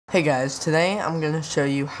Hey guys, today I'm going to show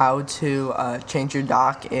you how to change your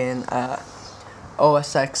dock in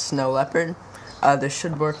OSX Snow Leopard. This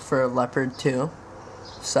should work for Leopard too.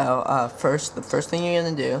 So the first thing you're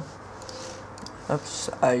going to do,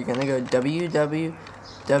 you're going to go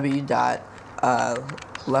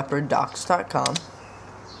www.leoparddocks.com.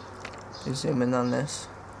 Zoom in on this.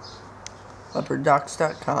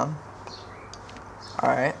 leoparddocks.com.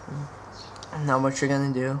 Alright, now what you're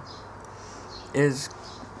going to do is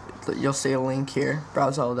you'll see a link here,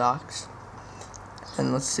 browse all docs,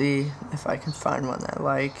 and let's see if I can find one I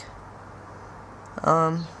like.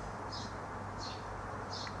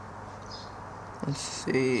 Let's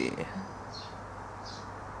see.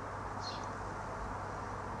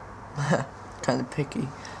 Kind of picky.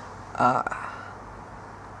 Oh,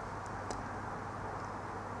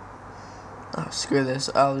 screw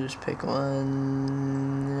this. I'll just pick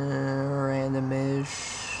one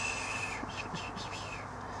random-ish.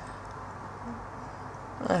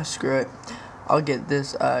 Screw it. I'll get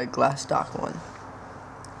this glass dock one.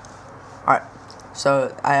 Alright,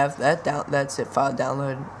 so I have that down. That's it. File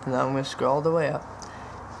download, and then I'm going to scroll all the way up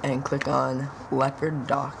and click on Leopard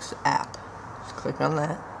Docks app. Just click on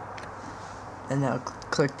that, and now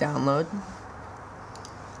click download.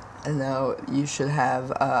 And now you should have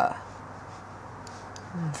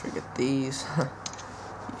forget these. You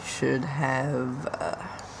should have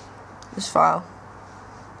this file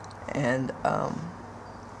and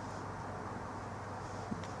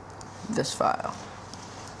this file.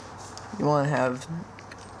 You want to have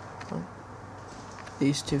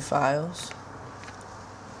these two files.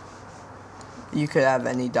 You could have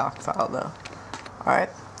any dock file though. Alright,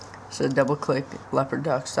 so double click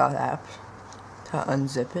leoparddocks.app to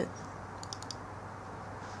unzip it,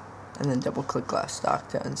 and then double click glass dock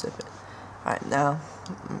to unzip it. Alright, now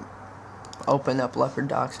open up Leopard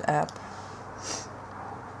Docks app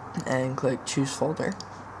and click choose folder,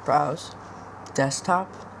 browse,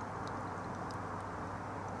 desktop,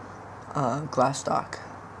 glass dock,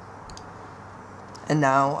 and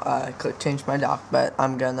now click change my dock, but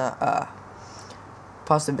I'm gonna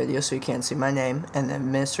pause the video so you can't see my name, and the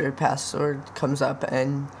administrator password comes up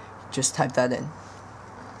and just type that in.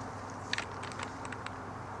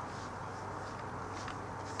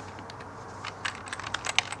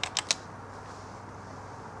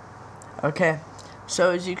 Okay,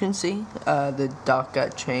 so as you can see, the dock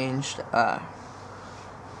got changed. The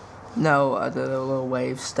little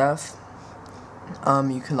wave stuff.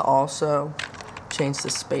 You can also change the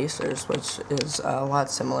spacers, which is a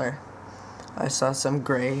lot similar. I saw some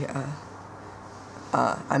gray,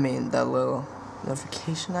 the little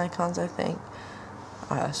notification icons, I think.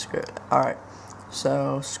 Screw it. Alright,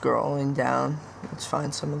 so scrolling down, let's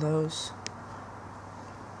find some of those.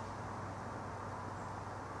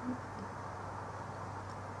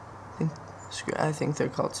 I think they're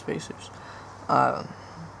called spacers.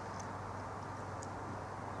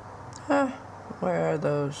 Where are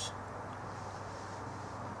those?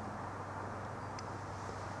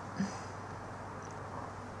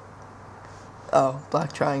 Oh,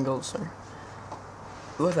 black triangles, or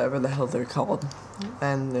whatever the hell they're called.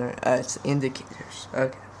 And they're it's indicators.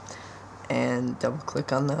 Okay. And double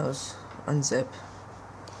click on those, unzip,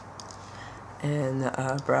 and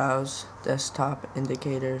browse, desktop,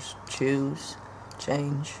 indicators, choose,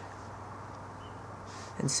 change,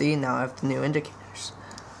 and see, now I have the new indicators.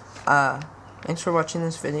 Thanks for watching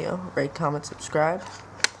this video. Rate, comment, subscribe.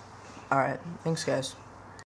 Alright, thanks guys.